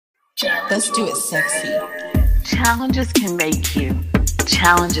Let's do it sexy. Challenges can make you.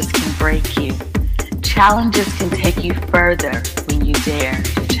 Challenges can break you. Challenges can take you further when you dare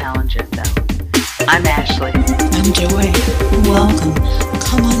to challenge yourself. I'm Ashley. I'm Joy. Welcome.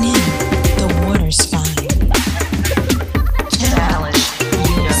 Come on in. The water's fine. Challenge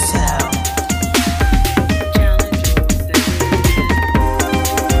yourself. Challenge yourself.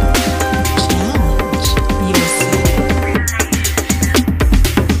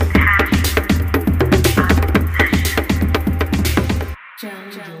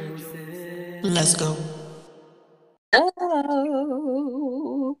 Let's go.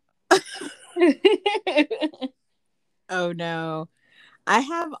 Oh. Oh no. I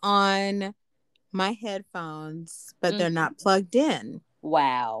have on my headphones, but they're not plugged in.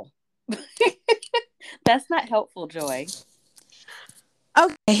 Wow. That's not helpful, Joy.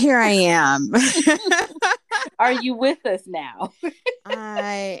 Okay, here I am. Are you with us now?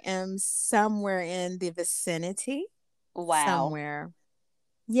 I am somewhere in the vicinity. Wow. Somewhere.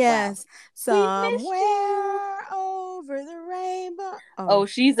 Yes. We missed Somewhere you. over the rainbow. Oh,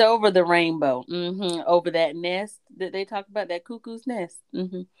 she's over the rainbow. Over that nest that they talk about, that cuckoo's nest.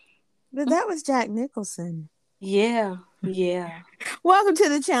 But that was Jack Nicholson. Yeah. Welcome to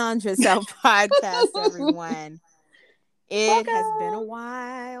the Challenge Yourself podcast, everyone. It has been a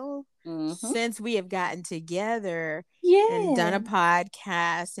while since we have gotten together and done a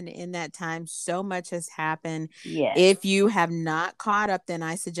podcast. And in that time, so much has happened. Yes. If you have not caught up, then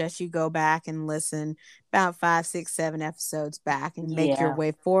I suggest you go back and listen about 5, 6, 7 episodes back and make your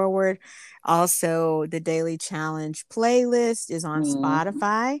way forward. Also, the Daily Challenge playlist is on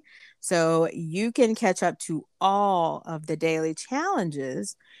Spotify. So you can catch up to all of the daily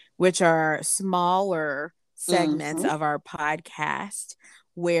challenges, which are smaller segments of our podcast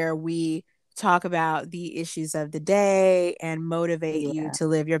where we talk about the issues of the day and motivate you to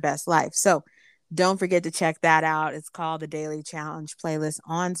live your best life. So don't forget to check that out. It's called the Daily Challenge playlist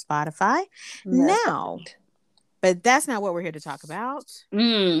on Spotify. But that's not what we're here to talk about.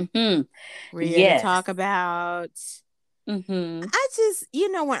 We're here to talk about I just,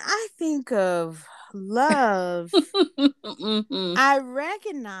 when I think of love, I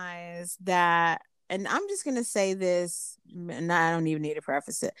recognize that, and I'm just going to say this, and I don't even need to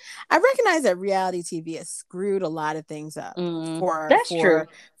preface it. I recognize that reality TV has screwed a lot of things up for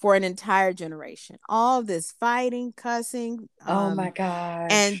an entire generation. All this fighting, cussing. Oh my gosh.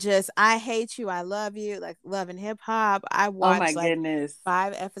 And just, I hate you, I love you, like Love and Hip Hop. I watched goodness.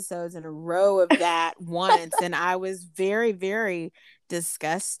 5 episodes in a row of that once, and I was very, very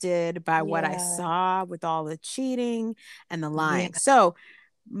disgusted by what I saw with all the cheating and the lying. So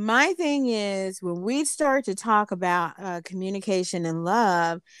my thing is, when we start to talk about communication and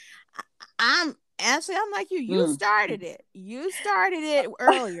love, I'm like you. You started it. You started it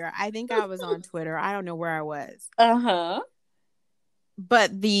earlier. I think I was on Twitter. I don't know where I was.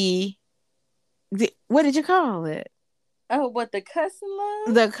 But the what did you call it? Oh, what, the cussing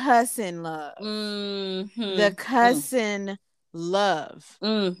love? The cussing love. The cussing love.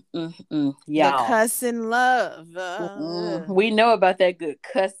 Y'all. The cussing love. We know about that good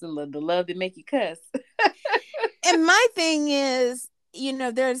cussing love, the love that make you cuss. And my thing is,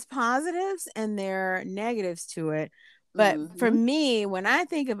 there's positives and there are negatives to it. But for me, when I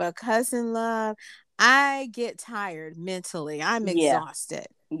think of a cussing love, I get tired mentally. I'm exhausted.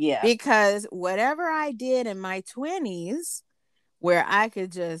 Yeah. Because whatever I did in my 20s, where I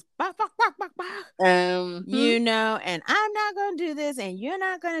could just and I'm not going to do this and you're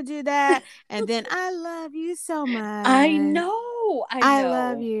not going to do that. And then I love you so much. I know. I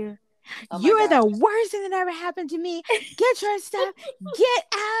love you. You are the worst thing that ever happened to me. Get your stuff. Get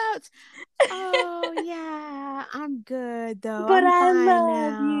out. Oh, yeah. I'm good, though. But I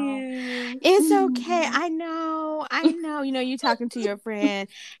love now. you. It's okay. I know. You're talking to your friend,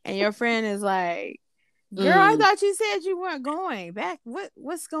 and your friend is like, girl, I thought you said you weren't going back.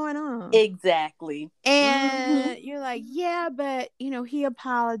 What's going on? Exactly. And you're like, yeah, but, he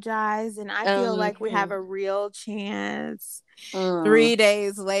apologized, and I feel like we have a real chance. 3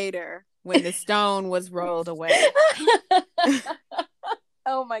 days later, when the stone was rolled away.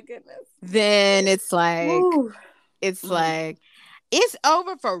 Oh my goodness. Then it's like, it's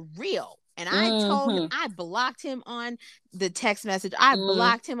over for real. And I told him, I blocked him on the text message. I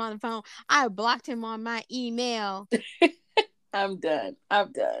blocked him on the phone. I blocked him on my email. I'm done.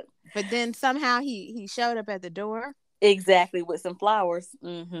 But then somehow he showed up at the door. Exactly, with some flowers.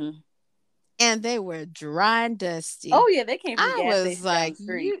 And they were dry and dusty. Oh yeah, they came from I was like,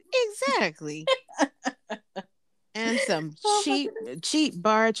 exactly. and some cheap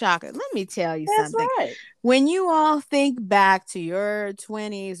bar chocolate. Let me tell you That's something. right. When you all think back to your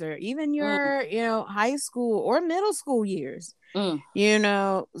 20s or even Mm. your, high school or middle school years, Mm.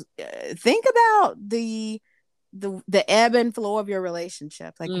 think about the ebb and flow of your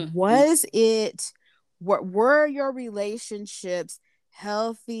relationship. Like, was it, what were your relationships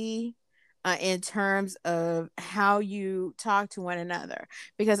healthy in terms of how you talk to one another?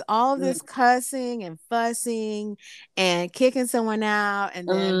 Because all of this cussing and fussing and kicking someone out, and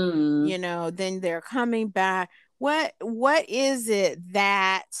then then they're coming back. What is it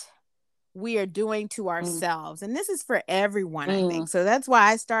that we are doing to ourselves? And this is for everyone, I think. So that's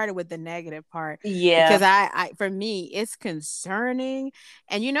why I started with the negative part. Yeah. Because I for me, it's concerning.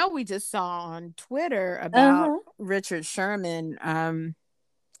 And we just saw on Twitter about Richard Sherman,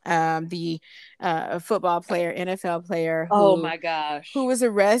 the football player, NFL player, oh my gosh, who was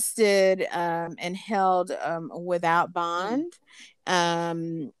arrested and held without bond,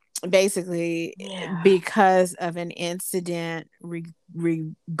 basically because of an incident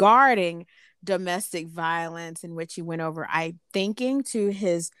regarding domestic violence, in which he went over, I thinking, to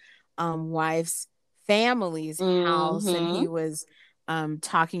his wife's family's house, and he was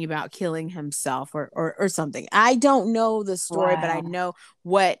talking about killing himself or something. I don't know the story, but I know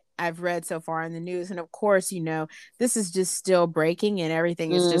what I've read so far in the news. And of course, this is just still breaking and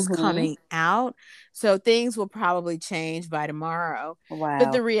everything is just coming out. So things will probably change by tomorrow. Wow.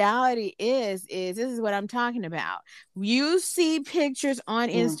 But the reality is this is what I'm talking about. You see pictures on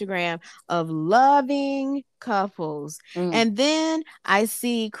Instagram of loving couples. And then I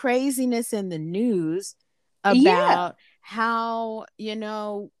see craziness in the news about how,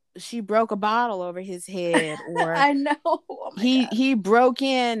 she broke a bottle over his head, or I know. Oh he broke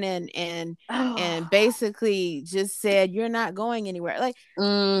in and basically just said, "You're not going anywhere." Like,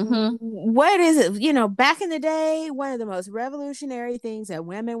 what is it? Back in the day, one of the most revolutionary things that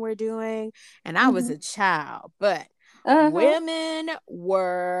women were doing, and I was a child, but women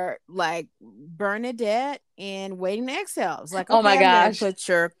were like Bernadette in Waiting to Exhale. Like, okay, oh my I'm gosh, gonna put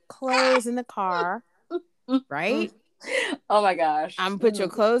your clothes in the car, right? Oh my gosh, I'm gonna put your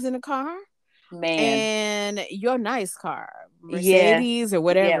clothes in the car, man, and your nice car, Mercedes or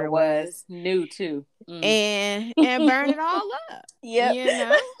whatever it was, new too, and burn it all up. Yeah,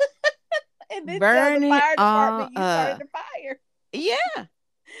 and then burn tell the fire department you started the fire. Yeah,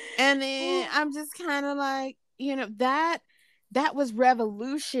 and then I'm just kind of like, that was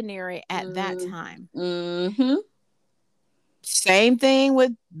revolutionary at that time. Same thing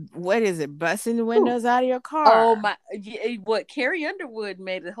with, what is it, busting the windows out of your car. Oh my, what, Carrie Underwood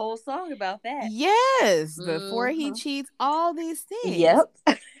made a whole song about that. Yes, before he cheats, all these things. Yep,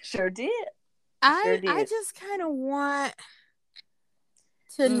 sure did. I just kind of want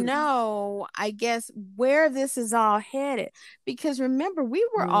to know, I guess, where this is all headed, because remember, we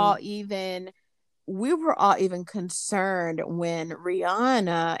were all even concerned when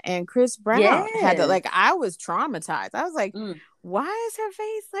Rihanna and Chris Brown had to, like, I was traumatized. I was like, why is her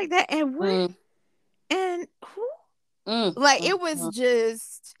face like that? And what? And who? Like, it was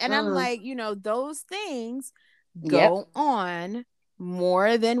just, and I'm like, those things go on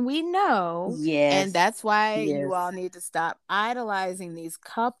more than we know. And that's why you all need to stop idolizing these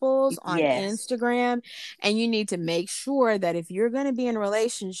couples on Instagram. And you need to make sure that if you're going to be in a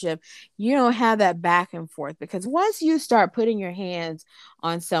relationship, you don't have that back and forth, because once you start putting your hands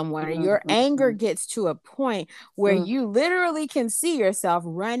on someone, your anger gets to a point where you literally can see yourself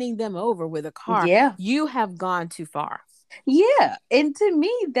running them over with a car. You have gone too far. Yeah, and to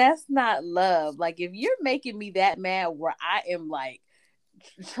me, that's not love. Like, if you're making me that mad where I am like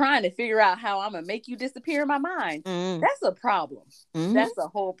trying to figure out how I'm gonna make you disappear in my mind, that's a problem. That's a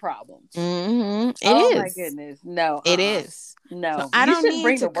whole problem. It is. My goodness, no, it is. No, so I don't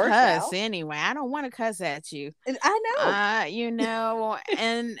need to cuss anyway. I don't want to cuss at you. I know.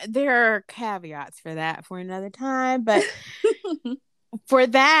 And there are caveats for that for another time, but for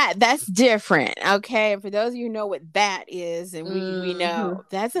that's different. Okay, for those of you who know what that is, and we know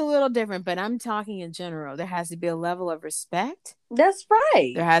that's a little different, but I'm talking in general. There has to be a level of respect. That's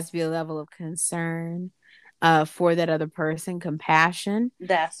right. There has to be a level of concern for that other person, compassion.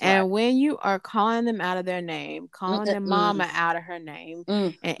 That's right. And when you are calling them out of their name, calling their mama out of her name,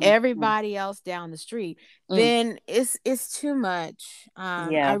 and everybody else down the street, then it's too much.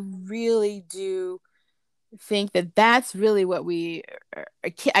 I really do think that's really what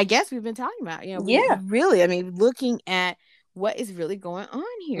I guess we've been talking about. Really, I mean, looking at what is really going on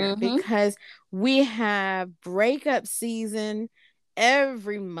here, because we have breakup season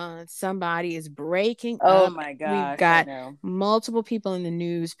every month somebody is breaking Oh up. my gosh, We've got multiple people in the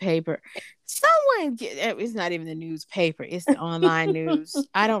newspaper. It's not even the newspaper, it's the online news.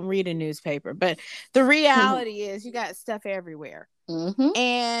 I don't read a newspaper, but the reality is you got stuff everywhere.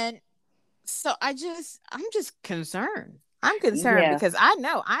 And so I'm just concerned. I'm concerned because I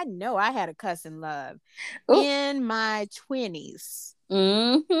know I had a cousin love in my 20s.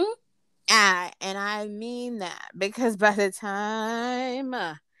 And I mean that because by the time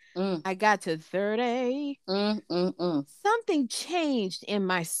I got to 30, something changed in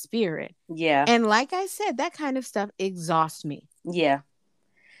my spirit. Yeah. And like I said, that kind of stuff exhausts me. Yeah.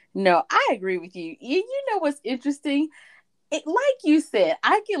 No, I agree with you. You know what's interesting? Like you said,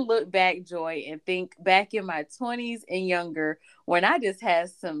 I can look back, Joy, and think back in my 20s and younger when I just had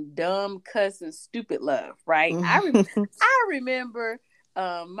some dumb, cussing, stupid love, right? I remember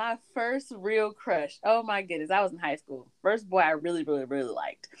my first real crush. Oh my goodness, I was in high school. First boy I really, really, really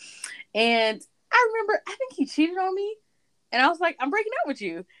liked. And I remember, I think he cheated on me. And I was like, I'm breaking up with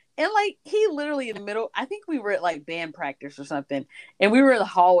you. And like, he literally in the middle, I think we were at like band practice or something. And we were in the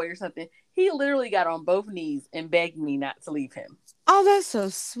hallway or something. He literally got on both knees and begged me not to leave him. Oh, that's so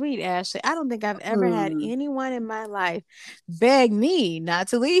sweet, Ashley. I don't think I've ever had anyone in my life beg me not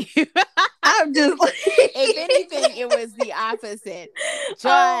to leave. I'm just like, if anything, it was the opposite.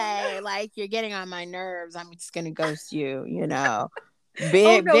 Joy, like, you're getting on my nerves. I'm just going to ghost you, you know.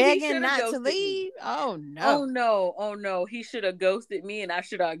 Begging not to leave. Oh no. He should have ghosted me, and I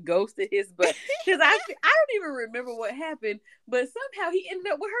should have ghosted his butt. Because I don't even remember what happened, but somehow he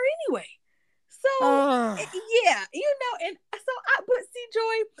ended up with her anyway. So yeah, you know, and so but see,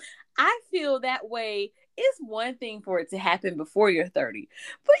 Joy, I feel that way. It's one thing for it to happen before you're 30,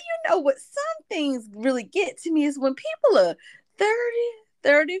 but you know what? Some things really get to me is when people are 30,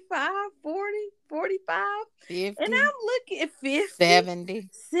 35, 40, 45, 50, and I'm looking at 50, 70, and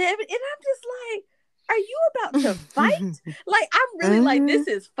I'm just like, are you about to fight? Like, I'm really like, this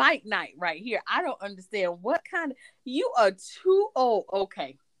is fight night right here. I don't understand what kind of, you are too old.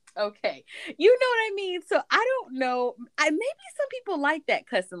 Okay. You know what I mean? So I don't know. Maybe some people like that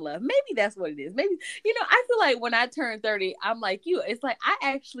cussing love. Maybe that's what it is. Maybe, you know, I feel like when I turned 30, I'm like you. It's like, I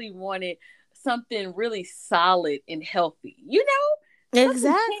actually wanted something really solid and healthy, you know?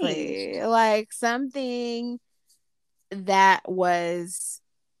 Exactly. Like something that was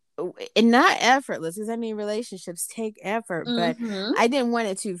not effortless, because I mean relationships take effort, but I didn't want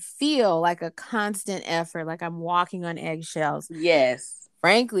it to feel like a constant effort, like I'm walking on eggshells. Yes.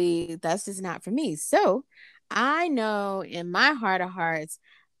 Frankly, that's just not for me. So I know in my heart of hearts,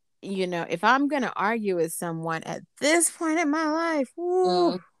 you know, if I'm going to argue with someone at this point in my life,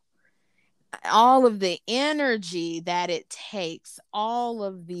 all of the energy that it takes, all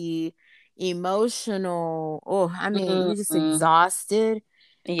of the emotional, you're just exhausted.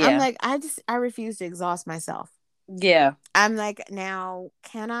 Yeah. I'm like, I refuse to exhaust myself. Yeah. I'm like, now,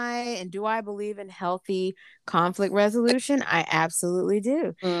 can I and do I believe in healthy conflict resolution? I absolutely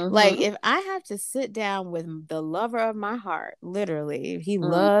do. Like, if I have to sit down with the lover of my heart, literally, he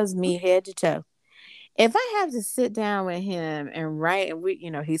loves me head to toe. If I have to sit down with him and write,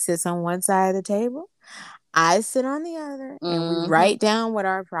 and he sits on one side of the table, I sit on the other, and we write down what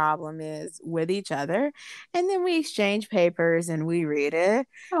our problem is with each other, and then we exchange papers and we read it.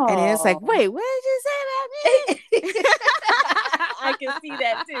 Aww. And it's like, wait, what did you say about me? I can see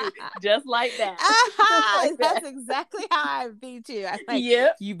that too, just like that. That's exactly how I be too. I'm like,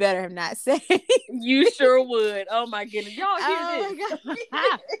 you better have not said it. You sure would. Oh my goodness, y'all hear this?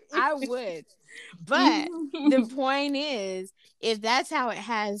 I would. But the point is, if that's how it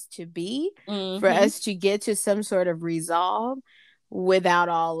has to be for us to get to some sort of resolve without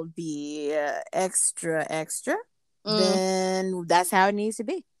all of the extra, then that's how it needs to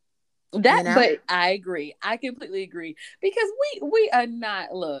be. But I agree. I completely agree, because we are not,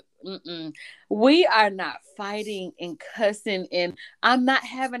 we are not fighting and cussing, and I'm not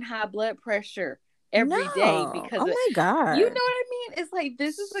having high blood pressure every day because my God, you know what I mean? It's like,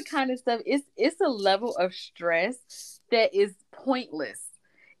 this is the kind of stuff, it's a level of stress that is pointless.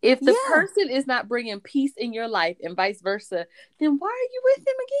 If the person is not bringing peace in your life and vice versa, then why are you with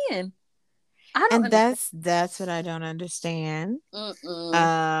them again? That's what I don't understand.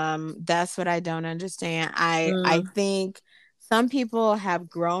 That's what I don't understand. I think some people have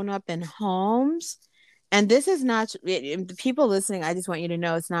grown up in homes, and this is not the people listening. I just want you to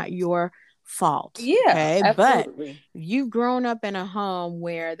know it's not your fault. Yeah, okay? Absolutely. But you've grown up in a home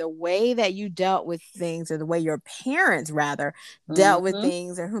where the way that you dealt with things, or the way your parents rather dealt with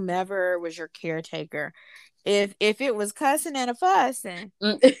things, or whomever was your caretaker, if it was cussing and a fussing,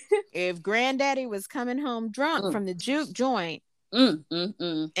 if granddaddy was coming home drunk from the juke joint,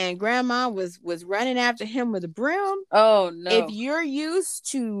 And grandma was running after him with a broom. Oh no. If you're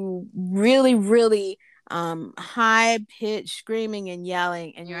used to really, really high pitched screaming and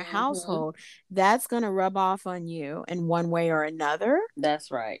yelling in your household, that's going to rub off on you in one way or another.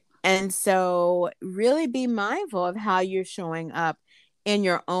 That's right. And so really be mindful of how you're showing up in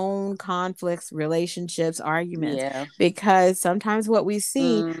your own conflicts, relationships, arguments, because sometimes what we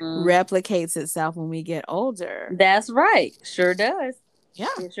see replicates itself when we get older. That's right. Sure does. Yeah,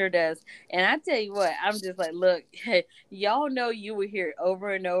 it sure does. And I tell you what, I'm just like, look, hey, y'all know you will hear it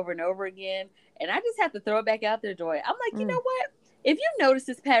over and over and over again. And I just have to throw it back out there, Joy. I'm like, you know what? If you notice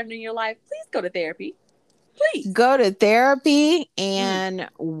this pattern in your life, please go to therapy. Please go to therapy and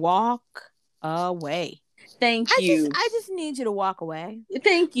walk away. Thank you. I just need you to walk away.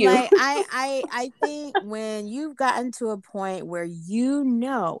 Thank you. Like I think when you've gotten to a point where you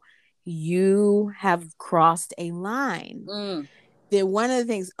know you have crossed a line, then one of the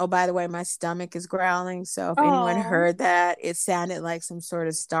things, oh, by the way, my stomach is growling. So if anyone heard that, it sounded like some sort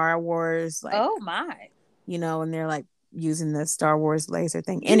of Star Wars, like, oh my, you know, and they're like using the Star Wars laser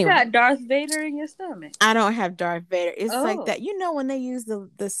thing. You got Darth Vader in your stomach. I don't have Darth Vader. It's like that. You know when they use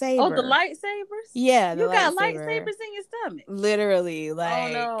the saber. Oh, the lightsabers? Yeah, you got lightsabers in your stomach. Literally,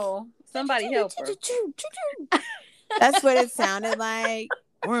 like. Oh no! Somebody help her. That's what it sounded like.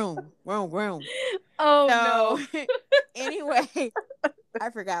 Vroom, vroom, vroom. Oh no! Anyway, I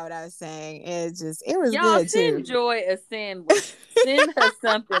forgot what I was saying. It was y'all good send too. Joy a sandwich. Send her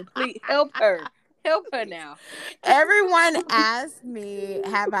something, please. Help her. Help her now. Everyone asks me,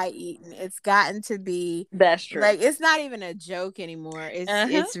 have I eaten? It's gotten to be, that's true. Like, it's not even a joke anymore.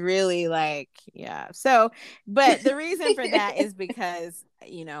 It's really like, yeah. So, but the reason for that is because,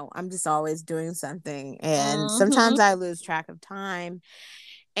 you know, I'm just always doing something, and sometimes I lose track of time.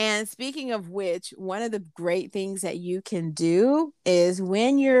 And speaking of which, one of the great things that you can do is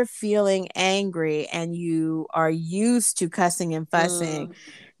when you're feeling angry and you are used to cussing and fussing,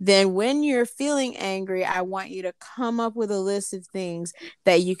 then when you're feeling angry, I want you to come up with a list of things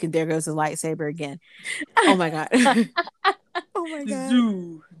that you can. There goes the lightsaber again. Oh my God. Oh my God.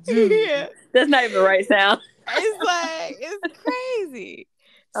 Zoo. Yeah. That's not even the right sound. It's crazy.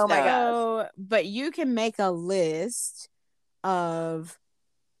 Oh my gosh. But you can make a list of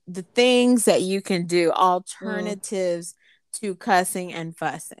the things that you can do, alternatives to cussing and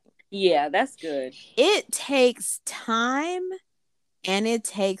fussing. Yeah, that's good. It takes time and it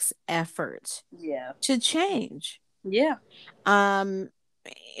takes effort to change. Yeah.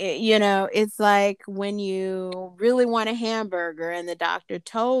 You know, it's like when you really want a hamburger and the doctor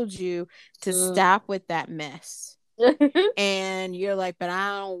told you to stop with that mess. And you're like, but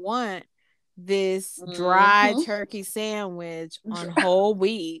I don't want this dry turkey sandwich on whole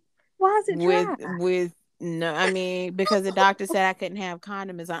wheat. Why is it dry? With no, I mean, because the doctor said I couldn't have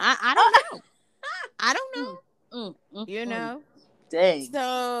condiments on. I don't know. I don't know. You know. Dang.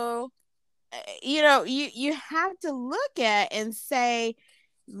 So, you know, you have to look at and say,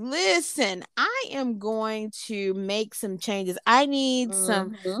 listen, I am going to make some changes. I need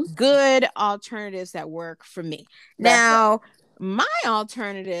some good alternatives that work for me. Now, my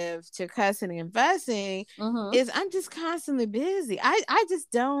alternative to cussing and fussing is I'm just constantly busy. I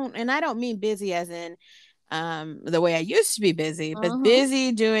just don't, and I don't mean busy as in the way I used to be busy, but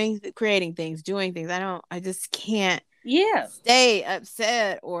busy creating things, doing things. I just can't stay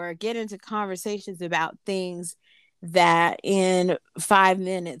upset or get into conversations about things that in 5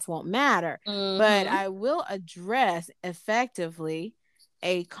 minutes won't matter. But I will address effectively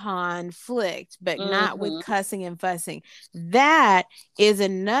a conflict, but not with cussing and fussing. That is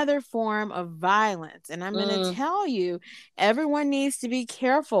another form of violence. And I'm going to tell you, everyone needs to be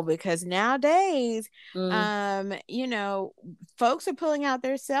careful, because nowadays, you know, folks are pulling out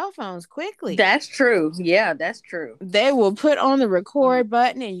their cell phones quickly. That's true. Yeah, that's true. They will put on the record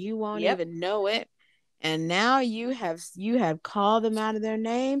button and you won't even know it. And now you have called them out of their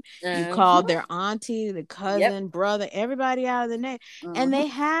name. You called their auntie, the cousin, brother, everybody out of the name. And they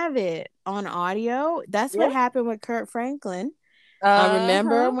have it on audio. That's what happened with Kirk Franklin.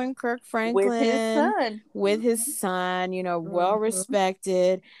 Remember when Kirk Franklin with his son, you know,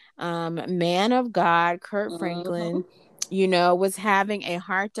 well-respected man of God, Kirk Franklin, you know, was having a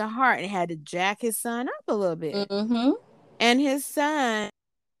heart-to-heart and had to jack his son up a little bit. And his son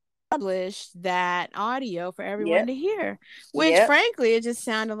published that audio for everyone to hear, which frankly, it just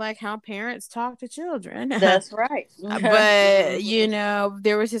sounded like how parents talk to children. That's right. But you know,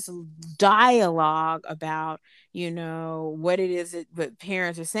 there was this dialogue about, you know, what it is what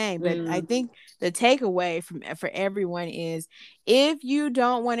parents are saying. But I think the takeaway for everyone is, if you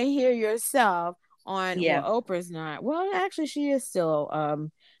don't want to hear yourself, on. Yeah. Well, Oprah's not. Well, actually, she is still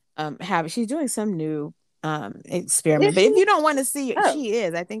she's doing some new experiment. But if you don't want to see it, she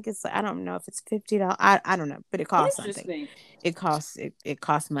is. I think it's, I don't know if it's $50. I don't know, but it costs something. It costs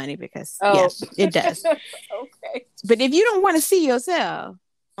money because yes, it does. Okay. But if you don't want to see yourself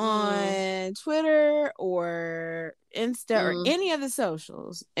on Twitter or Insta or any of the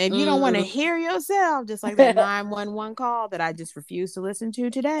socials, if you don't want to hear yourself, just like that 911 call that I just refused to listen to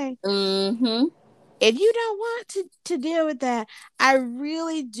today, if you don't want to deal with that, I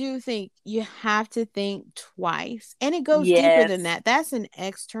really do think you have to think twice. And it goes deeper than that. That's an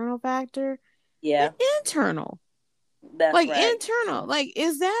external factor. Yeah. But internal. That's like right. internal. Like,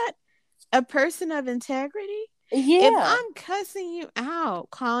 is that a person of integrity? Yeah. If I'm cussing you out,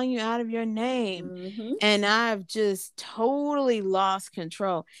 calling you out of your name, and I've just totally lost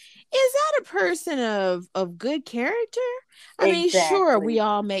control, is that a person of good character? I mean, sure, we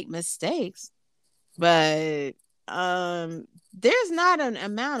all make mistakes, but there's not an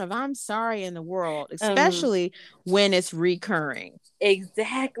amount of I'm sorry in the world, especially when it's recurring.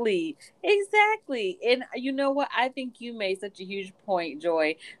 Exactly. And you know what? I think you made such a huge point,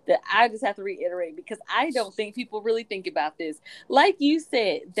 Joy, that I just have to reiterate, because I don't think people really think about this. Like you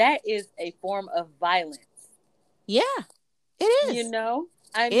said, that is a form of violence. Yeah, it is. You know?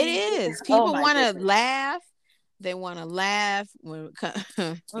 I mean, it is. People want to laugh. They want to laugh when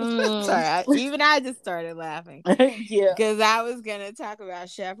sorry, I just started laughing. Yeah, because I was gonna talk about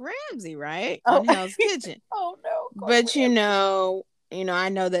Chef Ramsay, right, on Hell's Kitchen. Oh no! But you know, I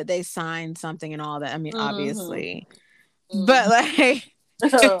know that they signed something and all that. I mean, obviously, but like,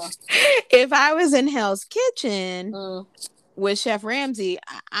 if I was in Hell's Kitchen with Chef Ramsay,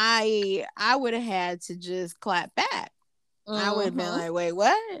 I would have had to just clap back. I would have been like, "Wait,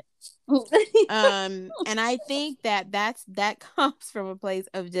 what?" And I think that comes from a place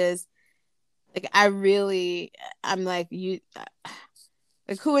of just like, I'm like, you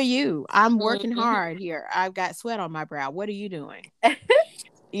like, who are you? I'm working hard here. I've got sweat on my brow. What are you doing? And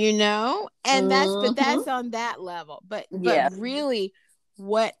that's on that level. But really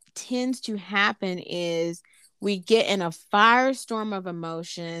what tends to happen is we get in a firestorm of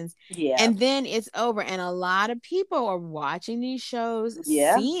emotions, and then it's over. And a lot of people are watching these shows,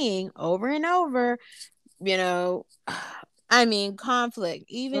 seeing over and over, I mean, conflict,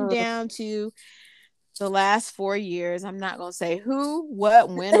 even down to the last 4 years. I'm not going to say who, what,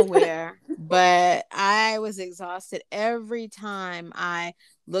 when, or where, but I was exhausted every time I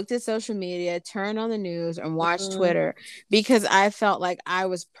looked at social media, turned on the news, and watched Twitter, because I felt like I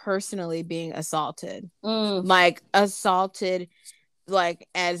was personally being assaulted. Like assaulted, like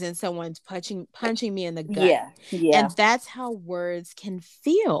as in someone's punching me in the gut. And that's how words can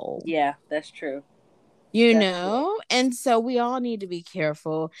feel. Yeah, that's true. And so we all need to be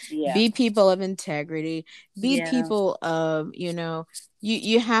careful, be people of integrity, be people of,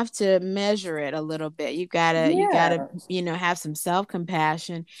 you have to measure it a little bit. You gotta, have some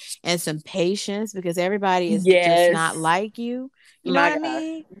self-compassion and some patience, because everybody is just not like you. You know what I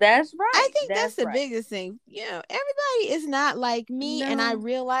mean? That's right. I think that's the biggest thing. Everybody is not like me. And I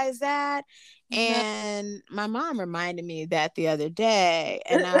realize that. And my mom reminded me of that the other day,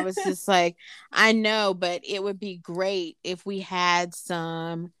 and I was just like, I know, but it would be great if we had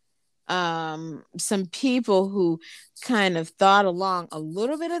some people who kind of thought along a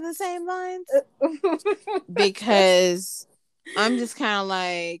little bit of the same lines, because I'm just kind of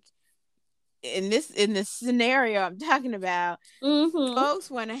like, in this scenario I'm talking about, folks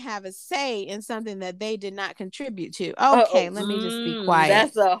want to have a say in something that they did not contribute to. Okay, let me just be quiet.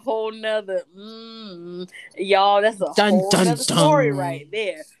 That's a whole nother y'all. That's a whole nother story right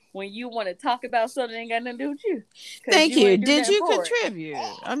there. When you want to talk about something that ain't got nothing to do with you. Thank you. Did you contribute?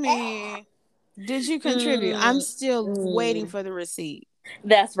 I mean, did you contribute? I'm still waiting for the receipt.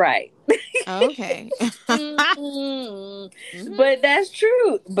 That's right. Okay. But that's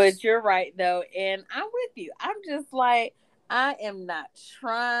true. But you're right though, and I'm with you. I'm just like, I am not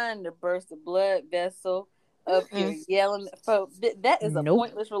trying to burst a blood vessel up here yelling at folks. That is a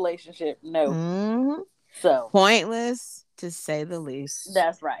pointless relationship. No. So pointless, to say the least.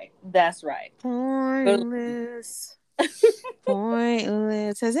 That's right. Pointless.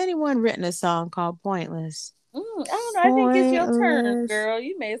 Pointless. Has anyone written a song called Pointless? I don't know. I think it's your turn, girl.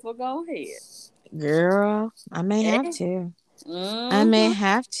 You may as well go ahead. Girl, I may have to. I may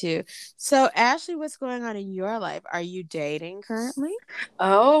have to. So, Ashley, what's going on in your life? Are you dating currently?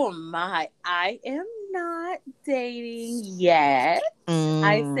 Oh my, I am not dating yet.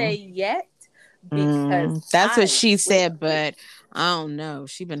 I say yet because that's what she said, but I don't know.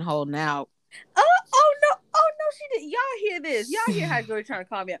 She's been holding out. Oh no, she did. Y'all hear this? Y'all hear how Joy trying to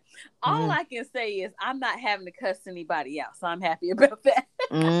call me out? All I can say is I'm not having to cuss anybody out, so I'm happy about that.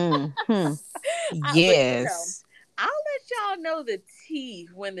 Mm-hmm. Yes. I'll let y'all know the tea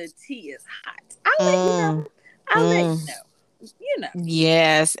when the tea is hot. I'll let you know. I'll let you know. You know.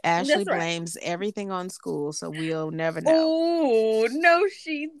 Yes, Ashley blames everything on school, so we'll never know. Oh, no,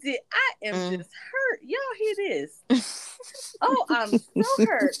 she did. I am just hurt. Y'all hear this? Oh, I'm so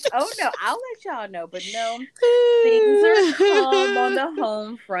hurt. Oh, no, I'll let y'all know. But no, things are calm on the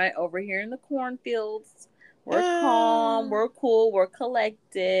home front over here in the cornfields. We're calm. We're cool. We're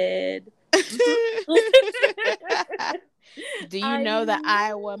collected. Do you know the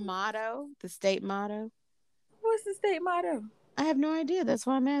Iowa motto, the state motto? What's the state motto? I have no idea. That's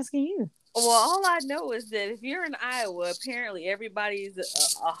why I'm asking you. Well, all I know is that if you're in Iowa, apparently everybody's a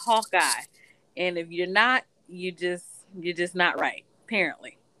Hawkeye, and if you're not, you're just not right.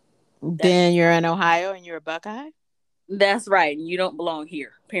 Apparently. Then you're in Ohio and you're a Buckeye. That's right, and you don't belong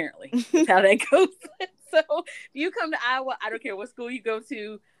here. Apparently, that's how that goes. So, if you come to Iowa, I don't care what school you go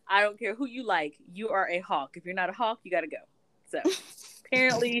to. I don't care who you like. You are a Hawk. If you're not a Hawk, you got to go. So,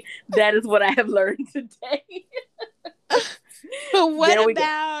 apparently, that is what I have learned today. But what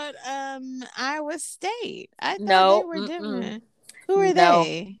about Iowa State? I thought they were different. Who are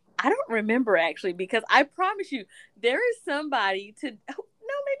they? I don't remember actually, because I promise you, there is somebody maybe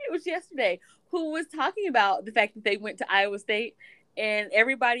it was yesterday, who was talking about the fact that they went to Iowa State, and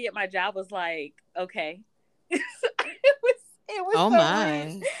everybody at my job was like, okay. It was oh so my.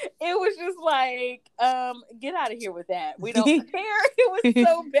 Weird. It was just like, get out of here with that. We don't care. It was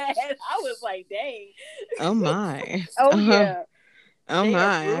so bad. I was like, dang. Oh my. Oh yeah. Oh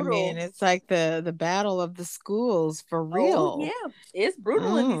my. I mean, it's like the battle of the schools for real. Oh, yeah. It's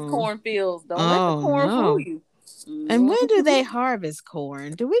brutal in these cornfields. Don't let the corn fool you. And when do they harvest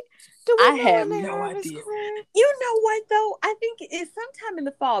corn? Do we I have no idea. Corn? You know what though? I think it's sometime in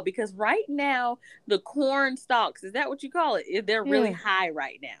the fall, because right now the corn stalks, is that what you call it? They're really high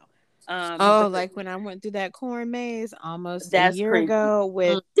right now. Like when I went through that corn maze almost a year ago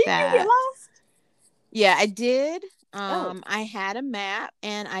with Did you get lost? Yeah, I did. I had a map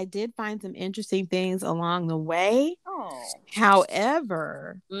and I did find some interesting things along the way.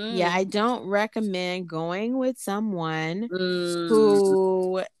 However, I don't recommend going with someone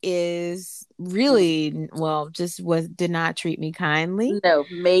who is really did not treat me kindly. No,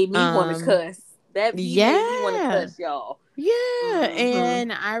 made me want to cuss. That made me want to cuss, y'all. Yeah,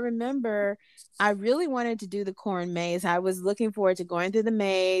 and I remember I really wanted to do the corn maze. I was looking forward to going through the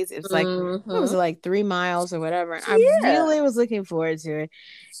maze. It was like, what was it, like 3 miles or whatever. And I really was looking forward to it.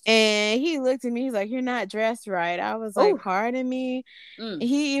 And he looked at me. He's like, "You're not dressed right." I was like, "Pardon me."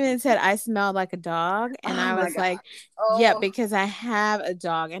 He even said I smelled like a dog. And I was like, yeah, because I have a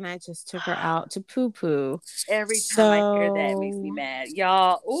dog and I just took her out to poo poo. Every time I hear that, it makes me mad.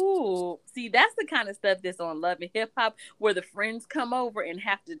 Y'all, ooh. See, that's the kind of stuff that's on Love and Hip Hop, where the friends come over and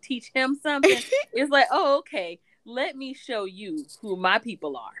have to teach him something. It's like, oh, okay, let me show you who my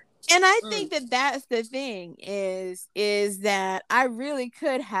people are. And I think that that's the thing is that I really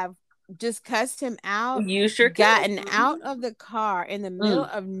could have just cussed him out. You sure gotten out of the car in the middle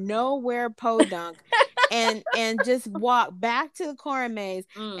of nowhere, podunk, and just walk back to the corn maze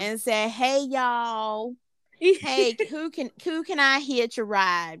and say, "Hey, y'all. Hey, who can I hitch a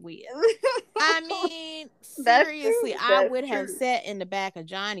ride with?" I mean, seriously, I would have sat in the back of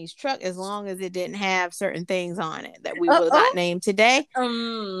Johnny's truck as long as it didn't have certain things on it that we will not name today.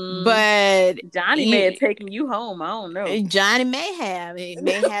 But Johnny may have taken you home. I don't know. Johnny may have. He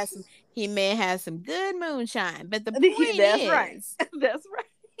may have some good moonshine. But the point that's right. That's right.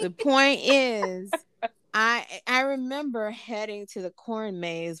 The point is, I remember heading to the corn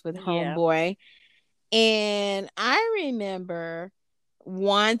maze with homeboy. And I remember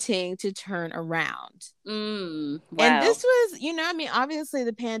wanting to turn around. Wow. And this was, obviously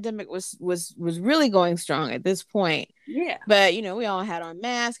the pandemic was really going strong at this point. Yeah. But, we all had on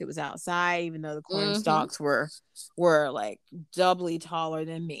masks. It was outside, even though the corn stalks were like doubly taller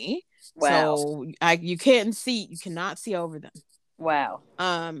than me. Wow. So you cannot see over them. Wow.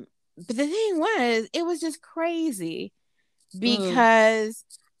 But the thing was, it was just crazy because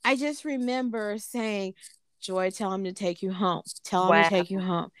I just remember saying, "Joy, tell him to take you home. Tell him to take you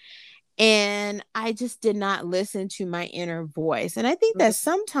home." And I just did not listen to my inner voice. And I think that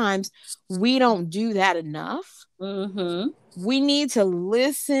sometimes we don't do that enough. We need to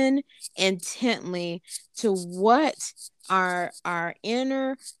listen intently to what our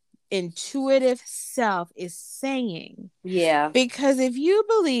inner intuitive self is saying. Yeah. Because if you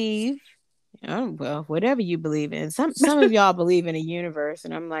believe Oh, well, whatever you believe in. Some of y'all believe in a universe,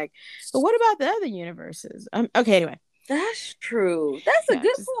 and I'm like, but what about the other universes? Okay, anyway. That's true. That's a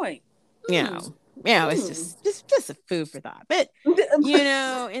good point. You know, it's just a food for thought. But you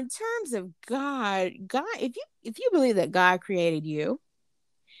know, in terms of God, if you believe that God created you,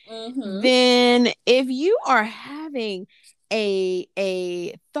 then if you are having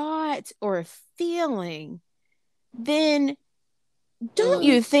a thought or a feeling, then don't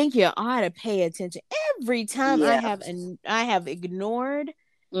you think you ought to pay attention? Every time I have ignored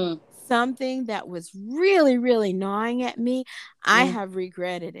something that was really, really gnawing at me, I have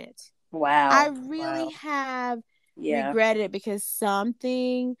regretted it. Wow. I really have regretted it, because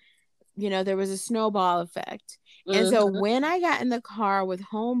something, you know, there was a snowball effect. And so when I got in the car with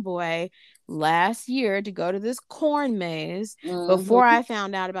homeboy last year to go to this corn maze, before I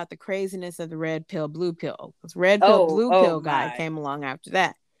found out about the craziness of the red pill, blue pill, because red pill, blue pill guy came along after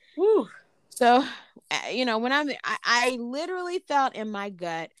that. Whew. So, you know, when I literally felt in my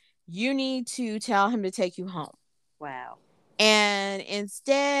gut, you need to tell him to take you home. Wow. And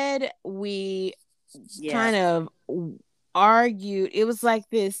instead, we kind of argued. It was like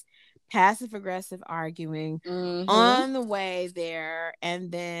this passive aggressive arguing on the way there,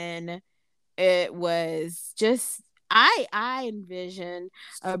 and then it was just I envisioned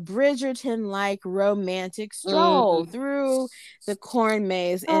a Bridgerton like romantic stroll through the corn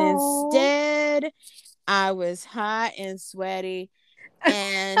maze, and instead I was hot and sweaty,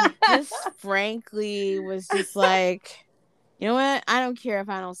 and just frankly was just like, you know what? I don't care if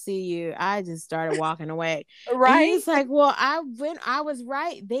I don't see you. I just started walking away. Right. And he's like, well, I was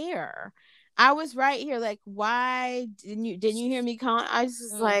right there. I was right here. Like, why didn't you hear me calling? I was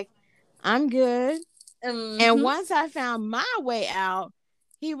just like, I'm good. And once I found my way out,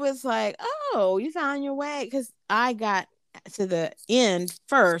 he was like, oh, you found your way. Because I got to the end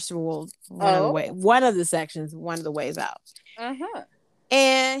first. Well, one of the ways out.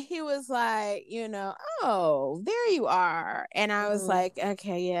 And he was like, you know, oh, there you are. And I was like,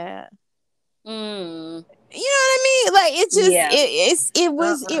 okay, yeah. You know what I mean? Like, it just, it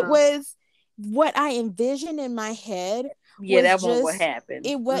was what I envisioned in my head. Yeah, that wasn't what happened.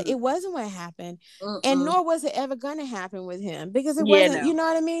 It wasn't what happened. And nor was it ever going to happen with him, because it wasn't, you know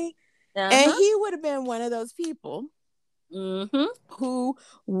what I mean? And he would have been one of those people who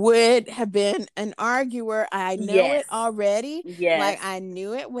would have been an arguer. I know it already. Like, I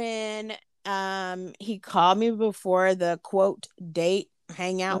knew it when he called me before the quote date,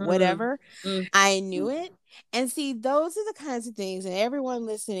 hangout, whatever. I knew it. And see, those are the kinds of things, and everyone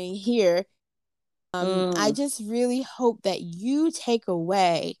listening here, I just really hope that you take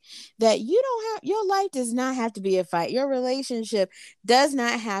away that your life does not have to be a fight. Your relationship does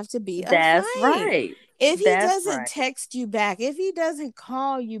not have to be a fight. That's right. If he doesn't text you back, if he doesn't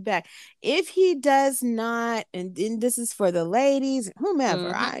call you back, if he does not, and this is for the ladies,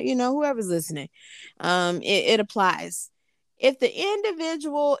 whomever, whoever's listening, it applies. If the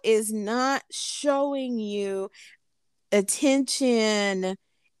individual is not showing you attention,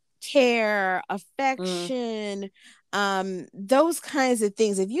 care, affection, those kinds of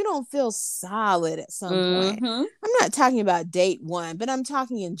things, if you don't feel solid at some point, I'm not talking about date one, but I'm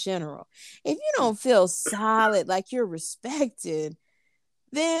talking in general. If you don't feel solid, like you're respected,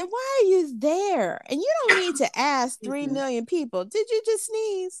 then why are you there? And you don't need to ask 3 million people, did you just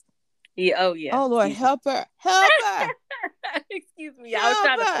sneeze? Yeah. Oh, yeah. Oh, Lord, help her. Excuse me. I was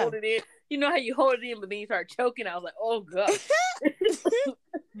trying to hold it in. You know how you hold it in, but then you start choking. I was like, oh, God.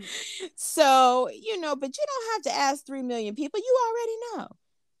 So, but you don't have to ask 3 million people. You already know.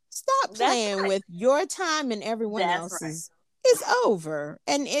 Stop playing with your time and everyone else's. It's over.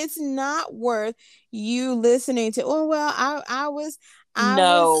 And it's not worth you listening to, oh, well, I was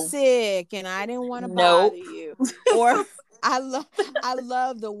sick and I didn't want to bother you. Or I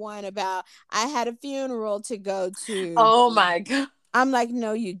love the one about I had a funeral to go to. Oh, my God. I'm like,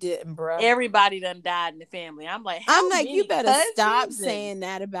 no, you didn't, bro. Everybody done died in the family. I'm like, you better stop saying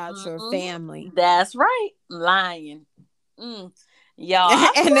that about your family. That's right. Lying. Y'all.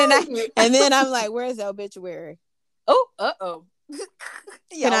 and then I'm like, where's the obituary? Oh, uh-oh.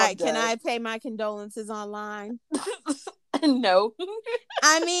 Can I pay my condolences online? No.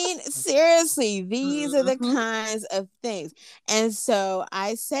 I mean, seriously, these are the kinds of things. And so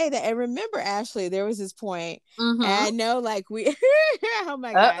I say that, and remember, Ashley, there was this point, and I know, like, we oh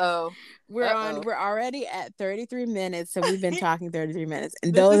my god, we're already at 33 minutes, so we've been talking 33 minutes,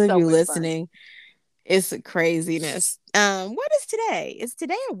 and those of you listening, it's craziness. What is today? Is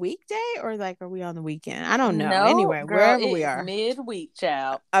today a weekday, or like, are we on the weekend? I don't know. No, anyway, girl, wherever we are, midweek,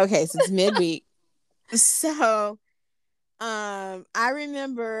 child. Okay, so it's midweek. So I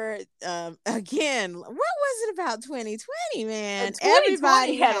remember again, what was it about 2020, man?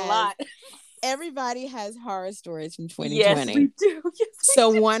 2020 had a lot. Everybody has horror stories from 2020. Yes, we do. Yes, so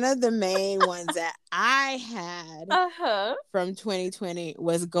one of the main ones that I had from 2020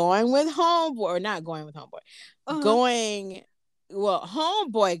 was going with homeboy, or not going with homeboy,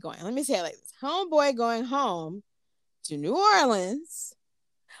 homeboy going. Let me say it like this: homeboy going home to New Orleans.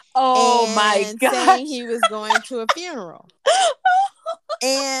 Oh my God! Saying he was going to a funeral.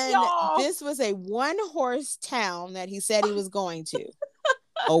 And this was a one-horse town that he said he was going to.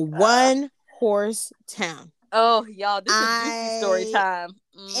 A one-horse town. Oh, y'all, this is juicy story time.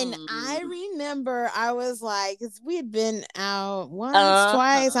 And I remember I was like, because we had been out once,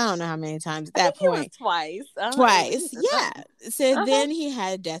 twice, I don't know how many times at that point. It was twice. Twice, yeah. So then he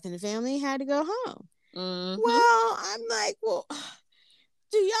had a death in the family, he had to go home. Well, I'm like, well,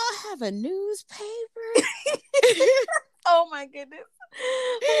 do y'all have a newspaper? Oh my goodness.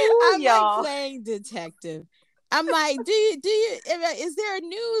 I'm like playing detective. I'm like, is there a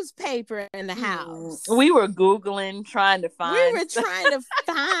newspaper in the house? We were Googling, trying to find.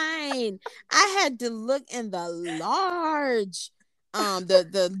 I had to look in the large,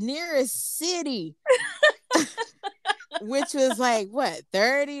 the nearest city, which was like, what,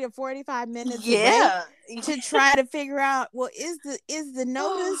 30 to 45 minutes away, to try to figure out, well, is the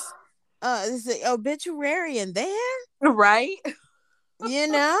notice, is the obituary in there? Right.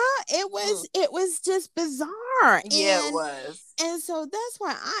 It was just bizarre. Yeah, it was. And so that's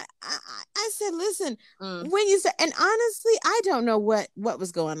why I said, listen, when you said, and honestly, I don't know what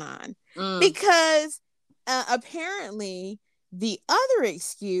was going on, because apparently the other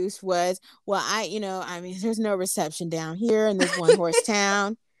excuse was, well, there's no reception down here in this one horse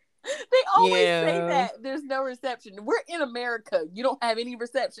town. They always say that there's no reception. We're in America. You don't have any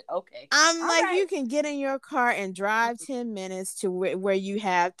reception. Okay. I'm like, right. You can get in your car and drive 10 minutes to where you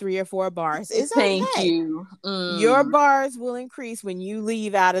have 3 or 4 bars. It's Thank okay. you. Your bars will increase when you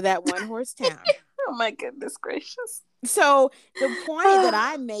leave out of that one horse town. Oh my goodness gracious. So the point that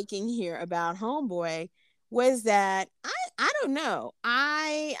I'm making here about homeboy was that I don't know.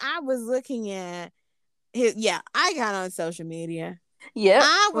 I was looking at I got on social media. Yeah,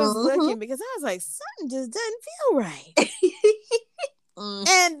 I was looking because I was like, something just doesn't feel right.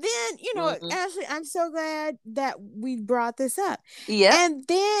 And then, Ashley, I'm so glad that we brought this up. Yeah. And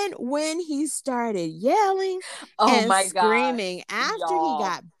then when he started yelling and screaming after he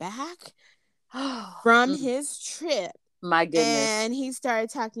got back from his trip, my goodness, and he started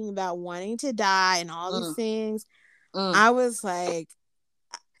talking about wanting to die and all these things, I was like,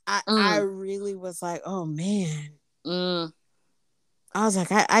 I really was like, oh man. I was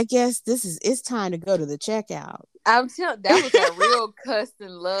like, I guess it's time to go to the checkout. I'm telling, that was a real cuss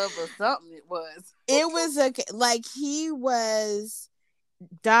and love or something. It was he was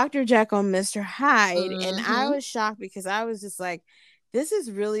Dr. Jekyll and Mr. Hyde, and I was shocked because I was just like, this is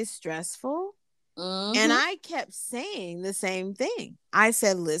really stressful. And I kept saying the same thing. I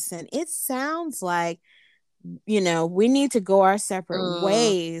said, listen, it sounds like, we need to go our separate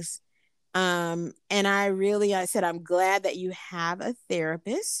ways. And I said, I'm glad that you have a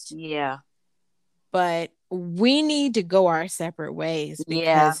therapist. Yeah. But we need to go our separate ways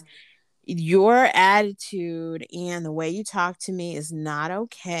because your attitude and the way you talk to me is not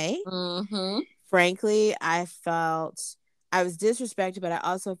okay. Frankly, I felt I was disrespected, but I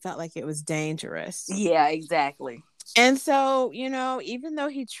also felt like it was dangerous. Yeah, exactly. And so, even though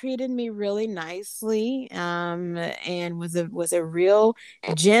he treated me really nicely, and was a real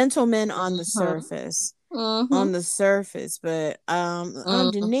gentleman on the surface, but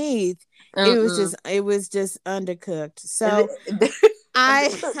underneath, it was just undercooked. So I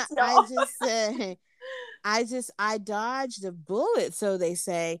dodged a bullet, so they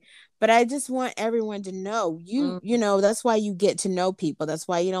say. But I just want everyone to know, that's why you get to know people. That's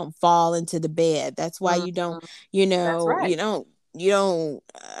why you don't fall into the bed. That's why you don't, you don't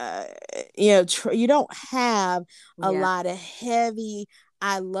have a lot of heavy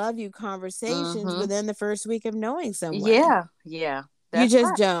I love you conversations within the first week of knowing someone. Yeah. You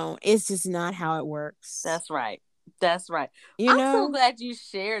just don't. It's just not how it works. That's right. I'm so glad you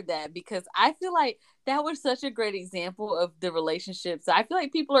shared that, because I feel like that was such a great example of the relationships I feel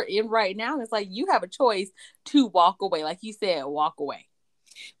like people are in right now. And it's like, you have a choice to walk away. Like you said, walk away.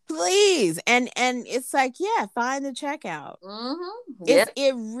 Please. And it's like, find the checkout. Yep.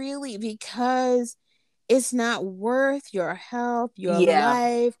 It really, because it's not worth your health, your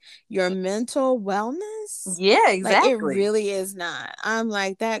life, your mental wellness. Yeah, exactly. Like, it really is not. I'm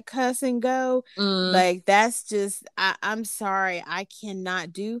like, that cuss and go. Like, that's just, I'm sorry, I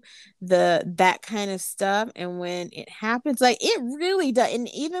cannot do that kind of stuff. And when it happens, like, it really does. And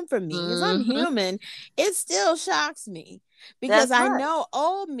even for me, because I'm human, it still shocks me. Because I know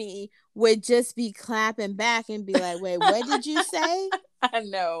old me would just be clapping back and be like, wait, what did you say? I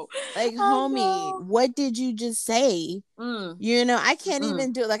know. Like, homie, what did you just say? You know, I can't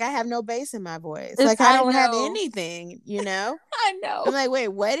even do it. Like, I have no bass in my voice. Like, I don't have anything, you know? I know. I'm like, wait,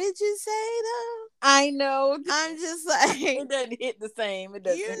 what did you say, though? I know. I'm just like... It doesn't hit the same. It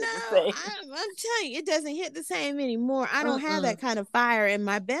doesn't hit the same. I'm telling you, it doesn't hit the same anymore. I don't have that kind of fire in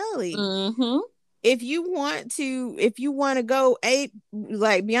my belly. If you want to go ape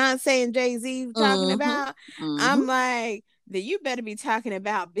like Beyonce and Jay-Z talking about, I'm like, then you better be talking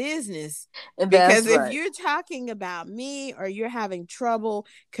about business. Because if you're talking about me or you're having trouble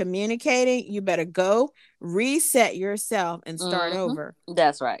communicating, you better go reset yourself and start over.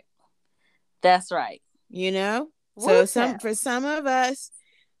 That's right. That's right. You know? So for some of us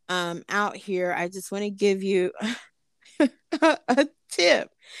out here, I just want to give you a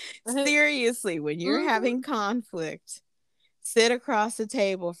tip. Seriously, when you're having conflict, sit across the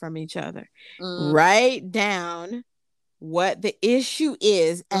table from each other. Write down what the issue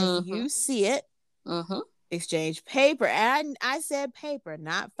is as you see it. Exchange paper. And I said paper,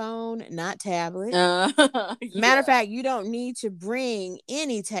 not phone, not tablet. Matter of fact, you don't need to bring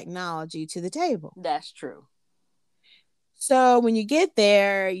any technology to the table. That's true. So when you get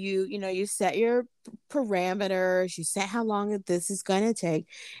there, you set your parameters, you set how long this is going to take,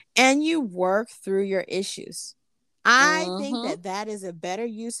 and you work through your issues. I think that is a better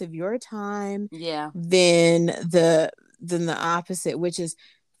use of your time than the opposite, which is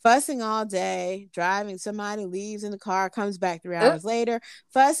fussing all day, driving, somebody leaves in the car, comes back 3 hours later,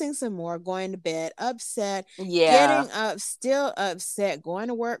 fussing some more, going to bed, upset, getting up, still upset, going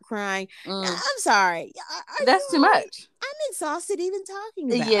to work crying. I'm sorry. That's too much. I'm exhausted even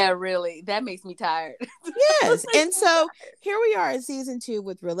talking about it. Yeah, really. That makes me tired. Yes. And so here we are in season 2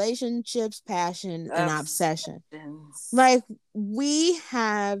 with relationships, passion, and obsession. Like, we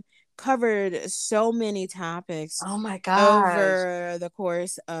have covered so many topics over the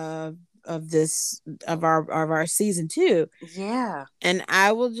course of our season 2. Yeah. And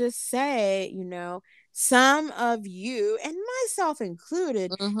I will just say, some of you, and myself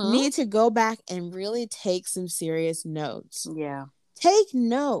included, need to go back and really take some serious notes. Yeah. Take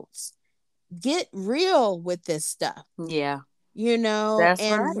notes. Get real with this stuff. Yeah. That's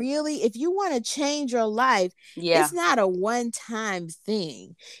right. Really, if you want to change your life, it's not a one-time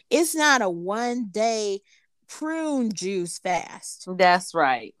thing. It's not a one-day prune juice fast. That's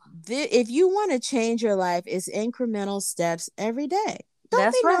right. If you want to change your life, it's incremental steps every day.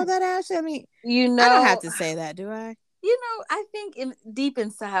 Don't they know that, Ashley? I mean, I don't have to say that, do I? I think deep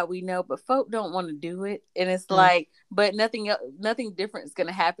inside we know, but folk don't want to do it, and it's like, but nothing different is going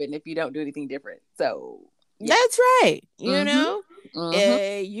to happen if you don't do anything different. So. Yeah. That's right. You're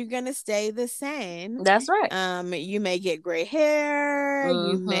gonna stay the same. That's right. You may get gray hair.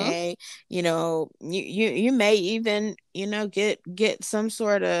 You may, you may even, get some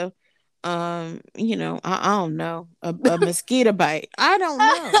sort of, I don't know, a mosquito bite. I don't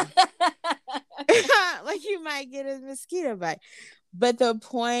know. Like, you might get a mosquito bite, but the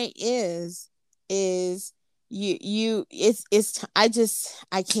point is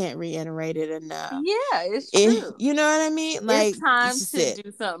I can't reiterate it enough. Yeah, it's true. You know what I mean? Like, it's time to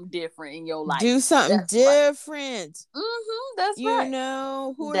do something different in your life. Do something different. That's right.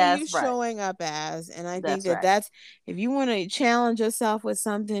 Who are you showing up as? And I think that's if you want to challenge yourself with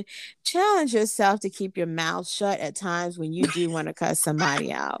something, challenge yourself to keep your mouth shut at times when you do want to cuss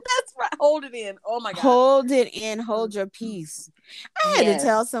somebody out. That's right. Hold it in. Oh my God. Hold it in. Hold your peace. I had to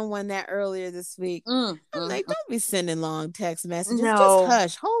tell someone that earlier this week. I'm like, don't be sending long text messages. No. Just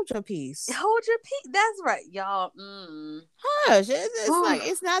hush. Hold your peace. Hold your peace. That's right, y'all. Hush. It's like,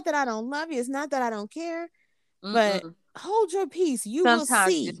 it's not that I don't love you. It's not that I don't care. But hold your peace. Sometimes will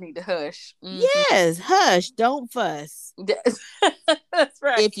see. You just need to hush. Yes, hush. Don't fuss. That's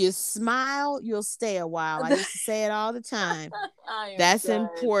right. If you smile, you'll stay a while. I used to say it all the time. That's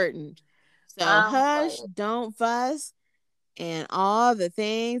important. So hush, don't fuss. And all the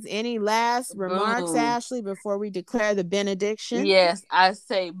things. Any last remarks, Ashley, before we declare the benediction? Yes, I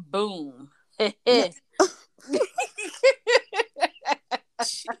say boom. Jeez.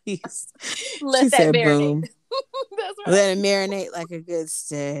 Let that marinate. Boom. That's right. Let it marinate like a good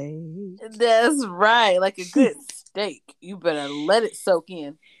steak. That's right, like a good steak. You better let it soak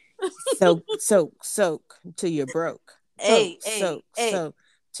in. Soak till you're broke. Soak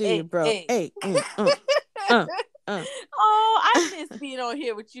till you're broke. Oh, I miss being on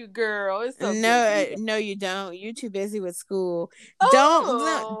here with you, girl. It's so good. No, you don't. You too busy with school.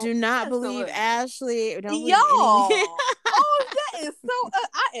 Oh, Do not believe Ashley. Don't believe y'all. anything. Oh, that is so.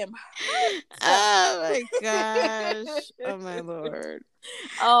 I am hurt. Oh my gosh. Oh my Lord.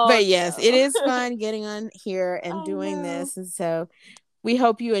 Oh, but yes, it is fun getting on here and doing this, and so we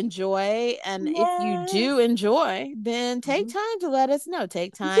hope you enjoy. And if you do enjoy, then take time to let us know.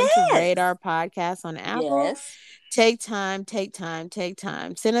 Take time to rate our podcast on Apple. Yes. Take time.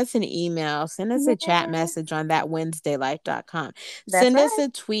 Send us an email. Send us a chat message on thatwednesdaylife.com. Send us a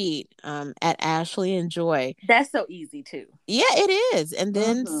tweet at Ashley and Joy. That's so easy too. Yeah, it is. And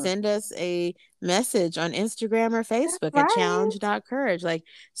then send us a message on Instagram or Facebook at challenge.courage. Like,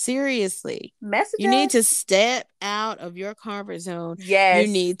 seriously, you need to step out of your comfort zone. Yes.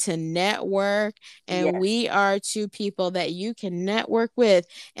 You need to network. And we are two people that you can network with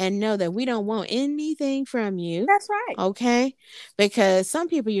and know that we don't want anything from you. That's right. Okay? Because some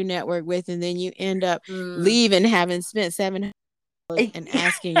people you network with and then you end up leaving having spent $700 and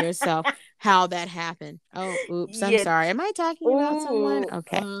asking yourself how that happened. Oh, oops, I'm sorry. Am I talking about someone?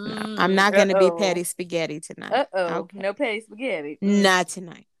 Okay. No, I'm not going to be petty spaghetti tonight. Okay. No petty spaghetti. Not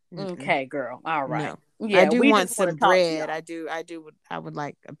tonight. Okay, girl. All right. No. Yeah, I do want some bread. I would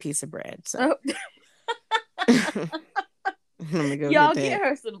like a piece of bread. So y'all get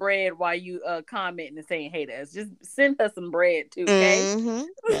her some bread while you commenting and saying hey to us. Just send her some bread too, okay?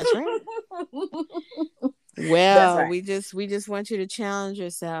 That's right. Well, we just want you to challenge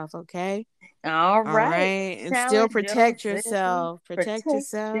yourself, okay? All right. And still protect yourself. Protect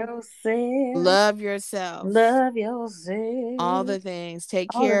yourself. Love yourself. All the things.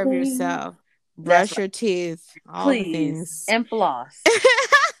 Take care of yourself. Brush your teeth. All the things. And floss.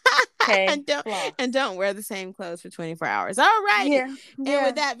 Okay. And don't wear the same clothes for 24 hours. All right. Yeah. And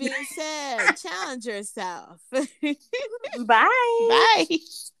with that being said, challenge yourself. Bye. Bye.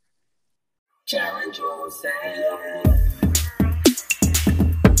 Challenge yourself.